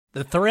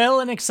The thrill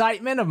and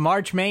excitement of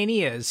March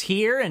Mania is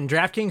here, and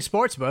DraftKings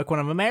Sportsbook, one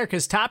of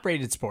America's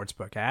top-rated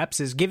sportsbook apps,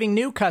 is giving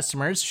new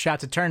customers a shot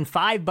to turn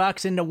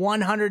 $5 into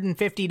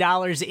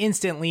 $150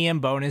 instantly in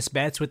bonus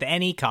bets with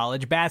any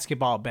college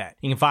basketball bet.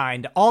 You can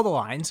find all the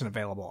lines and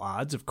available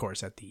odds, of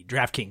course, at the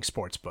DraftKings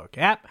Sportsbook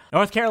app.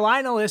 North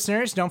Carolina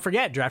listeners, don't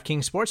forget,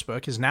 DraftKings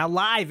Sportsbook is now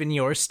live in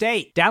your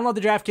state. Download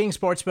the DraftKings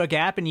Sportsbook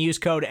app and use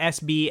code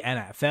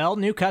SBNFL.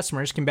 New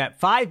customers can bet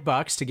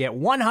 $5 to get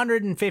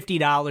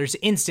 $150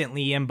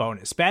 instantly in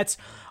bonus bets,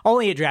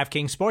 only at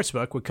DraftKings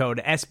Sportsbook with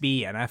code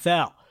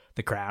SBNFL.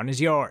 The crown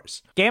is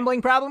yours.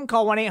 Gambling problem?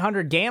 Call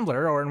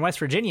 1-800-GAMBLER, or in West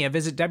Virginia,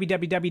 visit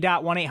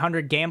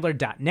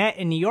www.1800gambler.net.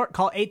 In New York,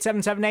 call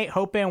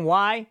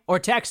 8778-HOPE-NY or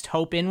text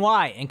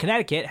HOPE-NY. In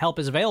Connecticut, help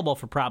is available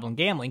for problem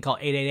gambling. Call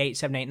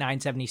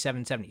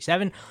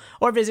 888-789-7777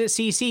 or visit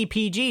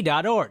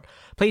ccpg.org.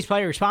 Please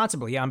play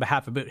responsibly on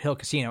behalf of Boot Hill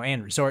Casino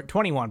and Resort.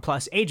 21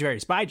 plus, age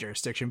varies by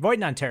jurisdiction. Void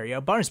in Ontario.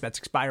 Bonus bets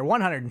expire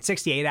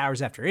 168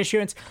 hours after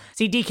issuance.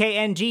 See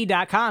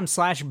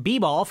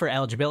dkng.com/bball for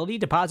eligibility,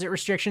 deposit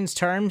restrictions,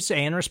 terms,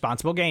 and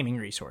responsible gaming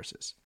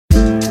resources.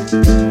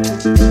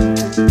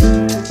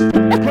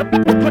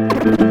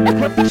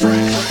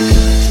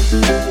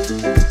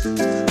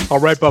 All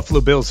right,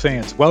 Buffalo Bills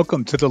fans,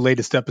 welcome to the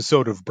latest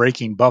episode of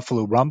Breaking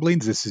Buffalo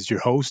Rumblings. This is your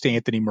host,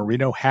 Anthony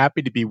Marino.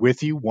 Happy to be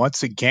with you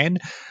once again.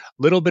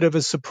 Little bit of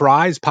a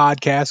surprise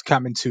podcast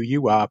coming to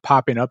you,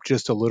 popping up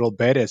just a little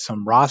bit as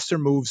some roster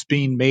moves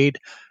being made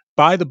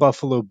by the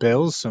Buffalo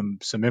Bills, some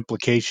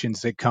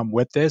implications that come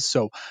with this.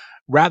 So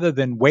rather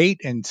than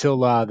wait until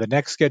the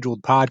next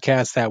scheduled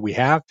podcast that we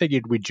have,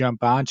 figured we'd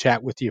jump on,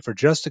 chat with you for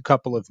just a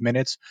couple of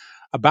minutes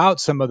about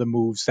some of the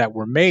moves that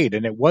were made.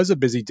 And it was a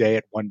busy day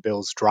at One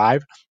Bills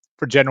Drive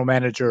for general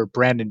manager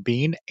Brandon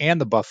Beane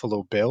and the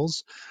Buffalo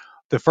Bills.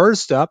 The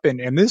first up,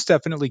 and this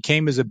definitely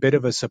came as a bit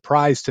of a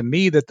surprise to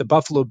me, that the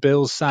Buffalo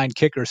Bills signed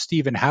kicker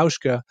Stephen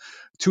Hauschka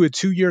to a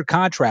 2-year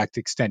contract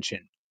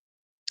extension.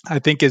 I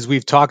think as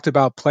we've talked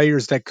about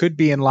players that could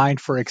be in line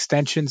for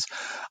extensions,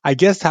 I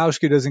guess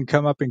Hauschka doesn't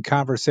come up in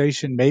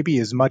conversation maybe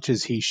as much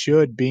as he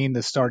should, being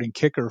the starting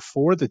kicker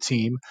for the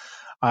team.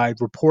 I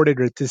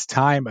reported at this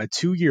time a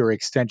 2-year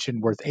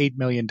extension worth $8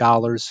 million.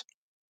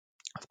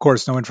 Of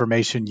course, no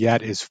information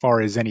yet as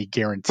far as any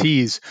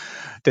guarantees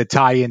that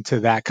tie into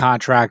that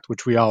contract,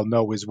 which we all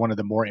know is one of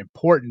the more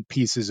important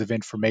pieces of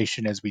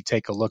information as we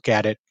take a look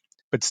at it.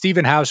 But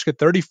Stephen Hauschka,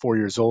 34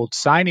 years old,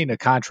 signing a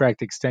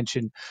contract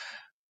extension,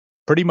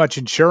 pretty much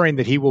ensuring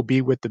that he will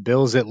be with the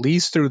Bills at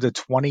least through the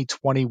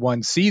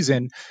 2021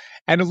 season.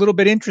 And a little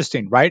bit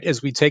interesting, right?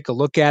 As we take a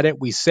look at it,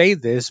 we say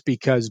this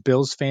because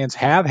Bills fans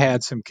have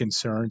had some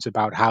concerns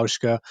about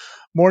Hauschka,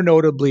 more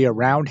notably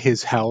around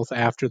his health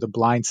after the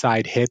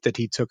blindside hit that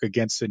he took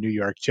against the New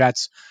York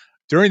Jets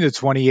during the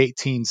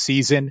 2018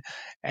 season.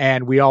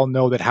 And we all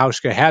know that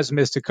Hauschka has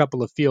missed a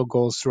couple of field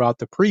goals throughout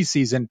the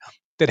preseason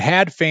that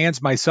had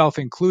fans, myself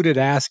included,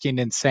 asking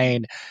and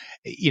saying,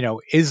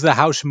 is the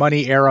Hausch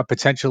money era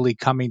potentially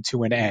coming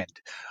to an end?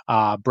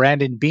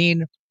 Brandon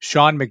Beane,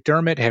 Sean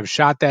McDermott have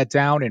shot that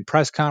down in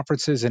press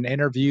conferences and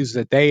interviews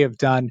that they have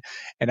done.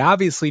 And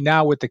obviously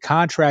now with the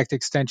contract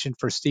extension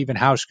for Stephen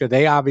Hauschka,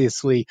 they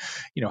obviously,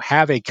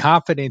 have a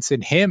confidence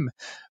in him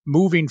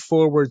moving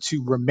forward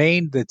to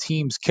remain the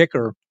team's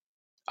kicker,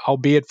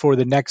 albeit for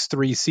the next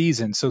 3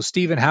 seasons. So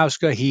Stephen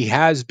Hauschka, he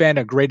has been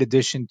a great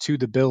addition to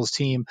the Bills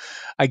team,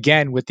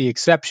 again, with the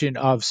exception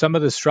of some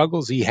of the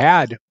struggles he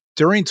had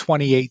during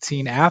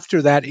 2018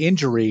 after that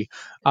injury,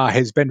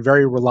 has been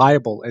very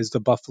reliable as the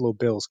Buffalo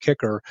Bills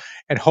kicker.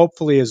 And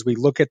hopefully, as we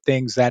look at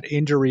things, that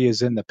injury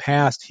is in the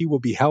past. He will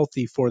be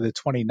healthy for the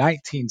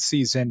 2019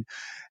 season,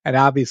 and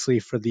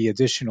obviously for the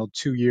additional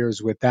 2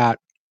 years with that.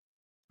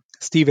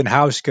 Stephen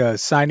Hauschka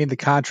signing the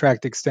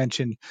contract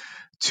extension,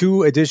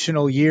 2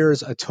 additional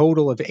years, a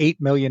total of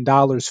 $8 million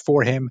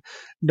for him.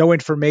 No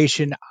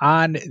information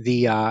on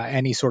the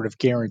any sort of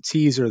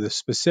guarantees or the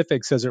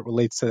specifics as it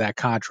relates to that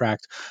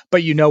contract.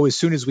 But as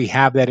soon as we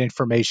have that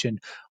information,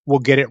 we'll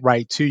get it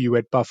right to you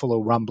at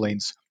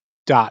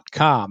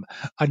BuffaloRumblings.com.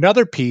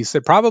 Another piece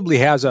that probably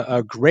has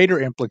a greater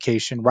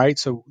implication, right?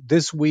 So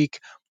this week,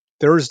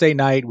 Thursday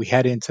night, we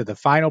head into the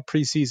final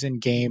preseason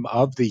game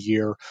of the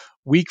year,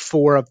 week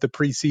 4 of the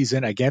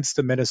preseason against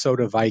the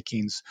Minnesota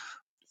Vikings.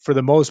 For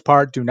the most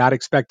part, do not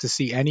expect to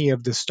see any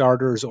of the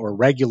starters or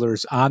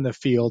regulars on the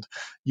field.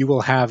 You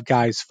will have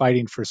guys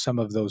fighting for some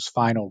of those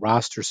final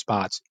roster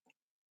spots.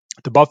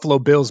 The Buffalo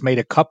Bills made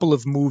a couple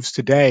of moves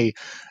today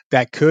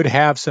that could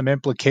have some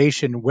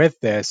implication with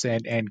this.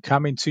 And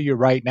coming to you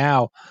right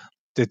now,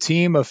 the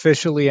team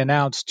officially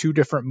announced 2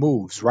 different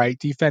moves, right?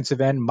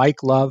 Defensive end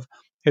Mike Love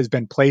has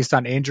been placed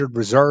on injured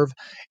reserve,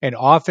 and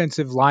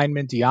offensive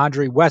lineman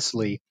DeAndre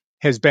Wesley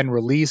has been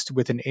released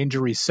with an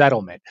injury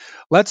settlement.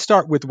 Let's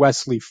start with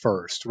Wesley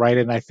first, right?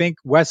 And I think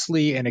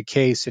Wesley in a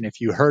case, and if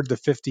you heard the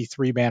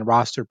 53-man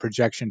roster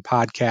projection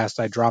podcast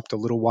I dropped a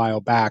little while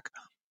back,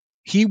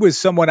 he was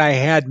someone I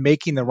had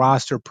making the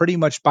roster pretty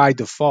much by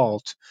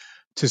default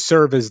to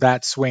serve as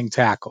that swing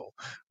tackle,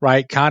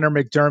 right? Connor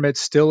McDermott's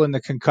still in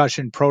the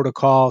concussion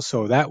protocol,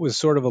 so that was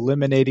sort of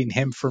eliminating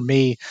him for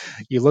me.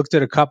 You looked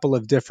at a couple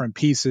of different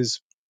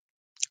pieces.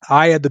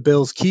 I had the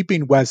Bills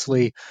keeping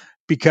Wesley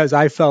because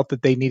I felt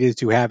that they needed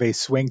to have a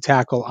swing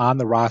tackle on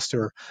the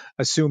roster,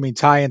 assuming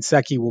Ty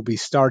Nsekhe will be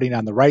starting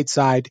on the right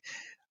side,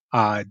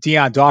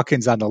 Deion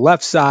Dawkins on the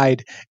left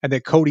side, and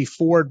that Cody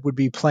Ford would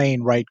be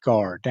playing right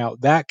guard. Now,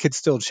 that could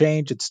still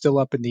change. It's still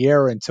up in the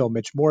air until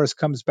Mitch Morris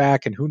comes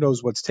back, and who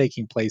knows what's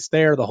taking place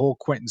there. The whole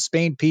Quentin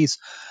Spain piece,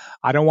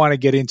 I don't want to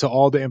get into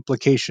all the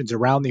implications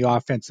around the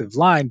offensive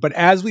line, but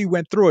as we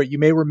went through it, you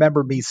may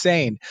remember me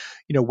saying,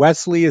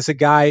 Wesley is a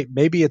guy,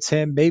 maybe it's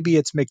him, maybe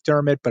it's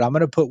McDermott, but I'm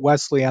going to put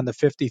Wesley on the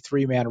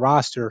 53-man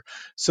roster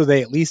so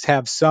they at least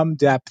have some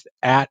depth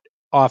at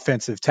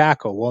offensive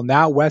tackle. Well,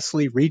 now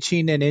Wesley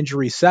reaching an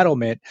injury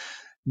settlement,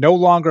 no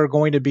longer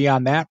going to be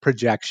on that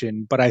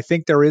projection, but I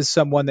think there is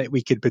someone that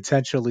we could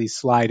potentially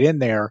slide in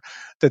there,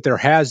 that there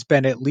has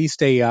been at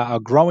least a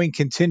growing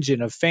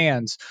contingent of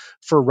fans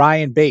for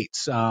Ryan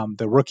Bates,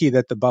 the rookie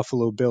that the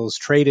Buffalo Bills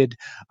traded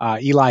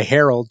Eli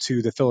Harold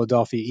to the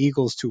Philadelphia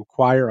Eagles to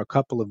acquire a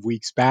couple of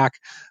weeks back.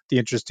 The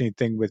interesting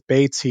thing with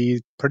Bates,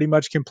 he pretty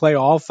much can play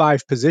all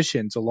five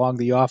positions along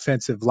the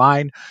offensive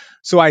line.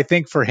 So I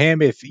think for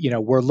him, if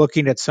we're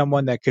looking at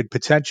someone that could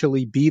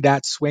potentially be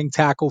that swing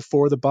tackle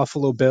for the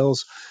Buffalo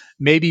Bills,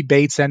 maybe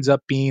Bates ends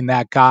up being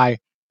that guy.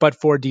 But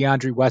for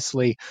DeAndre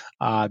Wesley,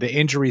 the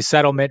injury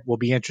settlement, we'll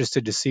be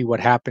interested to see what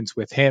happens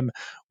with him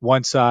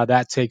once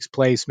that takes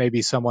place.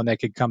 Maybe someone that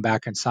could come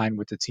back and sign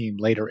with the team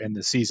later in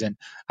the season.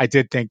 I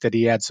did think that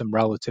he had some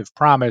relative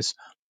promise.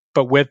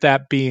 But with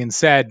that being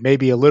said,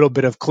 maybe a little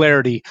bit of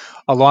clarity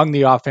along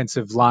the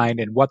offensive line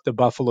and what the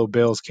Buffalo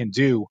Bills can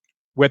do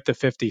with the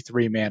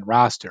 53-man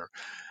roster.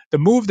 The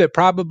move that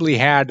probably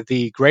had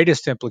the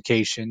greatest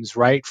implications,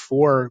 right,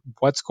 for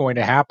what's going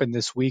to happen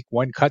this week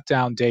when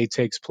cutdown day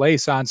takes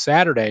place on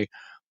Saturday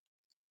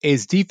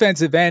is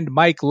defensive end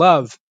Mike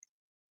Love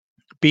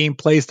being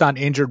placed on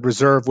injured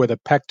reserve with a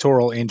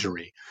pectoral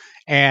injury.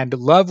 And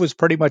Love was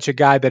pretty much a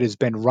guy that has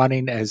been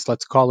running as,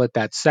 let's call it,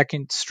 that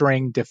second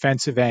string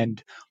defensive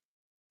end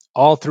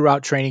all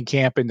throughout training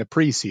camp in the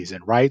preseason,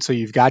 right? So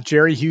you've got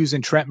Jerry Hughes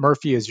and Trent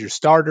Murphy as your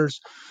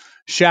starters.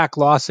 Shaq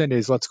Lawson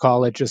is, let's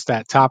call it, just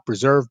that top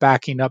reserve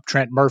backing up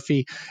Trent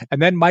Murphy.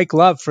 And then Mike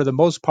Love, for the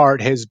most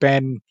part, has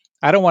been,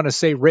 I don't want to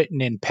say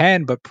written in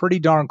pen, but pretty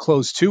darn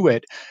close to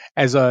it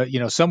as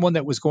someone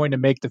that was going to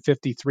make the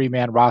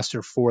 53-man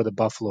roster for the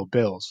Buffalo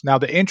Bills. Now,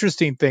 the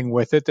interesting thing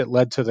with it that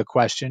led to the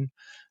question,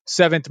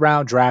 seventh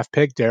round draft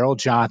pick Daryl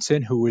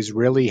Johnson, who has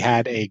really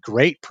had a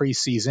great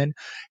preseason,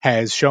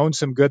 has shown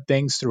some good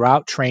things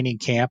throughout training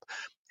camp,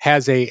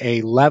 has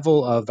a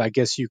level of, I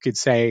guess you could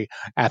say,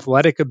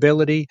 athletic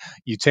ability.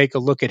 You take a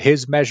look at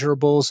his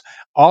measurables,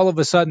 all of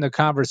a sudden the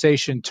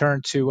conversation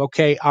turned to,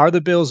 okay, are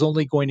the Bills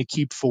only going to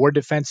keep four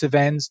defensive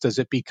ends? Does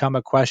it become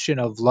a question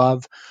of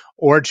Love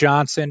or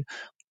Johnson?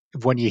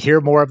 When you hear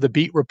more of the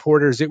beat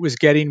reporters, it was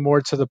getting more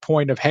to the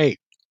point of, hey,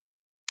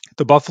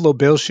 the Buffalo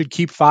Bills should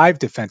keep five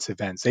defensive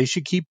ends. They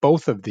should keep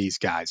both of these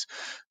guys.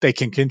 They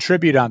can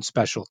contribute on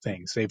special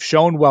things. They've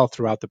shown well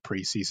throughout the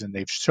preseason.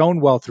 They've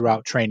shown well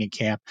throughout training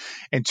camp,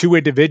 and two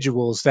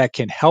individuals that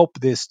can help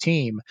this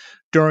team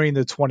during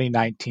the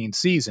 2019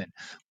 season.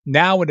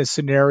 Now, in a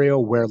scenario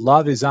where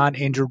Love is on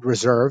injured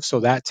reserve,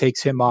 so that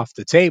takes him off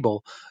the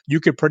table, you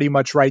could pretty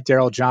much write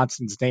Daryl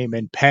Johnson's name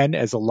in pen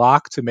as a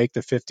lock to make the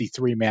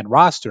 53-man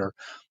roster.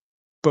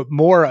 But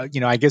more,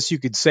 I guess you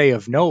could say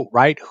of note,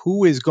 right?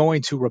 Who is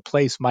going to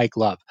replace Mike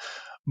Love?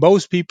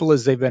 Most people,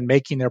 as they've been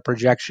making their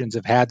projections,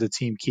 have had the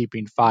team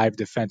keeping five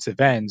defensive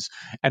ends.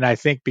 And I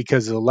think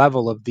because of the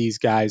level of these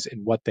guys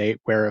and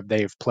where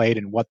they have played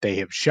and what they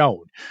have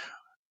shown.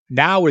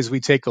 Now, as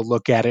we take a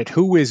look at it,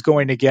 who is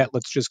going to get,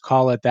 let's just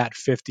call it that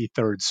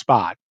 53rd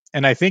spot?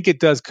 And I think it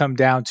does come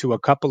down to a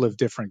couple of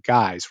different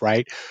guys,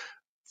 right?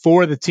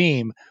 For the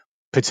team,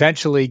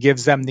 potentially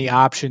gives them the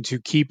option to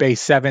keep a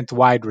seventh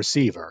wide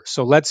receiver.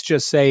 So let's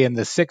just say in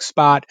the sixth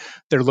spot,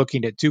 they're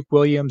looking at Duke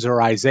Williams or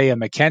Isaiah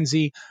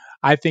McKenzie.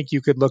 I think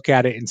you could look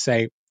at it and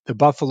say the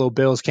Buffalo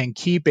Bills can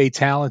keep a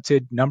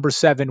talented number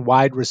 7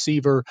 wide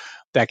receiver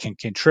that can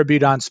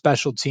contribute on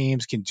special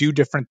teams, can do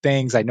different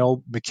things. I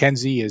know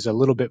McKenzie is a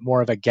little bit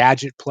more of a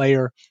gadget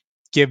player.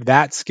 Give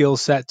that skill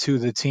set to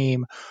the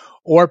team.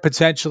 Or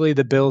potentially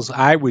the Bills,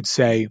 I would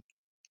say,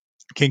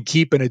 can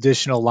keep an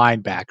additional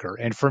linebacker.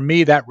 And for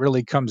me, that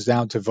really comes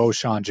down to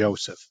Vosean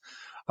Joseph,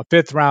 a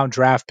fifth round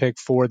draft pick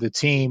for the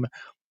team.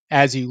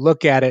 As you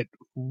look at it,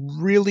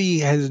 really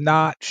has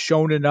not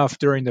shown enough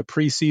during the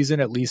preseason,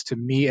 at least to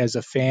me as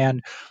a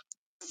fan,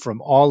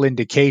 from all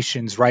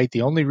indications, right?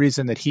 The only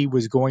reason that he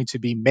was going to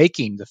be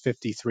making the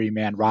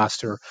 53-man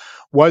roster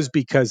was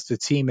because the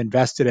team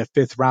invested a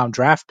fifth round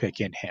draft pick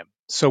in him.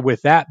 So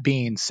with that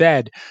being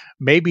said,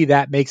 maybe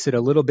that makes it a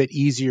little bit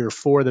easier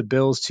for the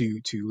Bills to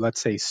let's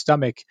say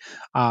stomach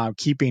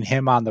keeping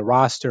him on the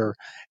roster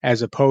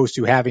as opposed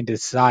to having to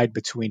decide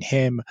between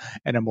him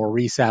and a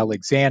Maurice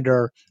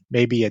Alexander,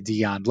 maybe a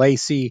Deion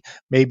Lacey,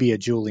 maybe a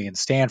Julian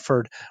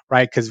Stanford,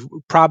 right? Because we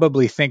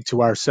probably think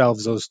to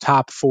ourselves, those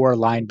top 4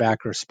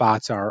 linebacker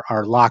spots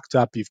are locked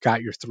up. You've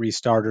got your 3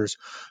 starters.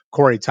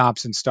 Corey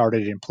Thompson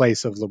started in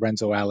place of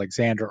Lorenzo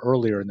Alexander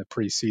earlier in the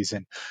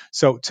preseason.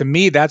 So to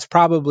me, that's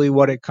probably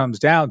what it comes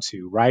down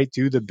to, right?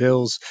 Do the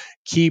Bills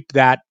keep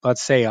that,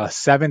 let's say, a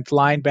 7th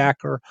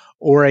linebacker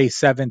or a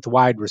 7th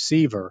wide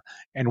receiver?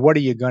 And what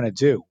are you going to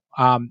do?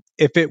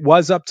 If it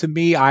was up to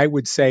me, I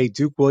would say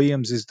Duke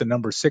Williams is the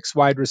number 6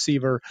 wide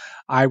receiver.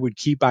 I would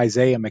keep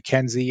Isaiah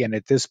McKenzie. And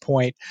at this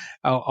point,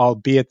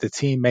 albeit the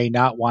team may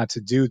not want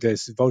to do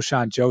this,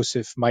 Voshon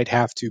Joseph might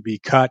have to be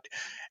cut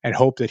and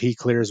hope that he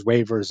clears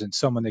waivers and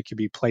someone that can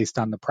be placed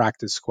on the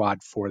practice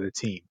squad for the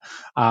team.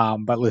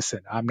 But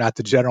listen, I'm not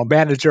the general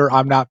manager.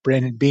 I'm not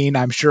Brandon Beane.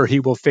 I'm sure he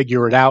will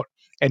figure it out.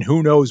 And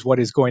who knows what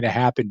is going to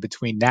happen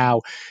between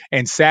now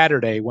and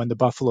Saturday when the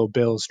Buffalo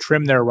Bills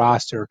trim their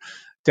roster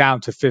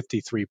down to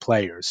 53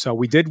 players. So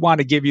we did want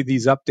to give you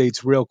these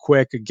updates real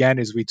quick, again,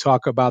 as we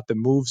talk about the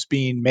moves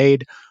being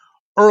made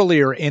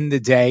earlier in the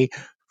day.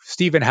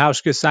 Stephen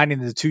Hauschka signing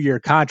the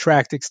 2-year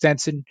contract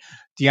extension,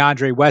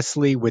 DeAndre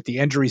Wesley with the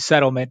injury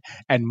settlement,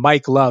 and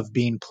Mike Love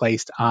being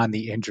placed on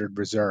the injured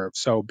reserve.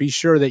 So be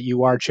sure that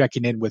you are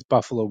checking in with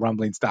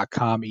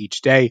BuffaloRumblings.com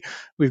each day.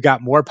 We've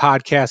got more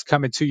podcasts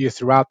coming to you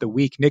throughout the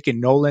week. Nick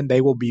and Nolan,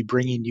 they will be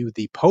bringing you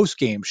the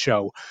post-game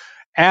show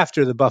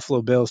after the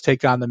Buffalo Bills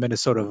take on the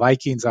Minnesota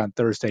Vikings on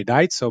Thursday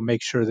night. So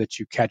make sure that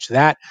you catch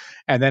that.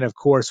 And then, of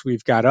course,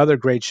 we've got other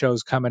great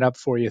shows coming up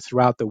for you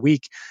throughout the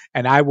week.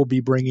 And I will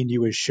be bringing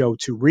you a show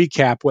to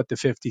recap what the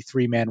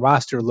 53-man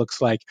roster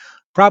looks like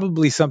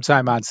probably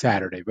sometime on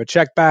Saturday. But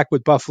check back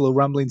with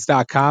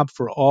BuffaloRumblings.com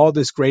for all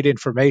this great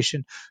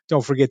information.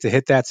 Don't forget to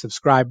hit that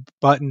subscribe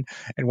button.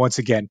 And once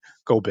again,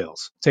 go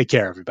Bills. Take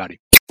care, everybody.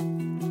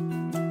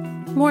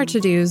 More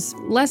to-dos,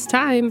 less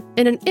time,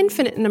 and an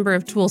infinite number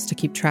of tools to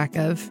keep track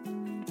of.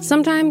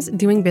 Sometimes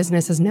doing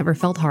business has never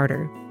felt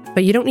harder,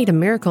 but you don't need a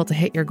miracle to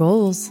hit your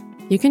goals.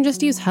 You can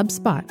just use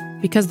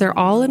HubSpot, because their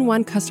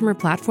all-in-one customer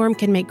platform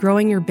can make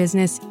growing your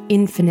business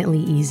infinitely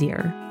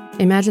easier.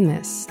 Imagine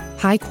this: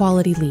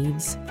 high-quality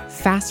leads,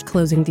 fast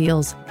closing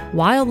deals,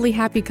 wildly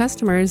happy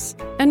customers,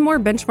 and more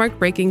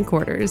benchmark-breaking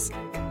quarters.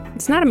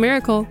 It's not a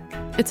miracle,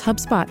 it's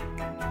HubSpot.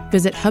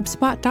 Visit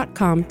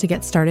HubSpot.com to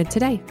get started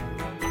today.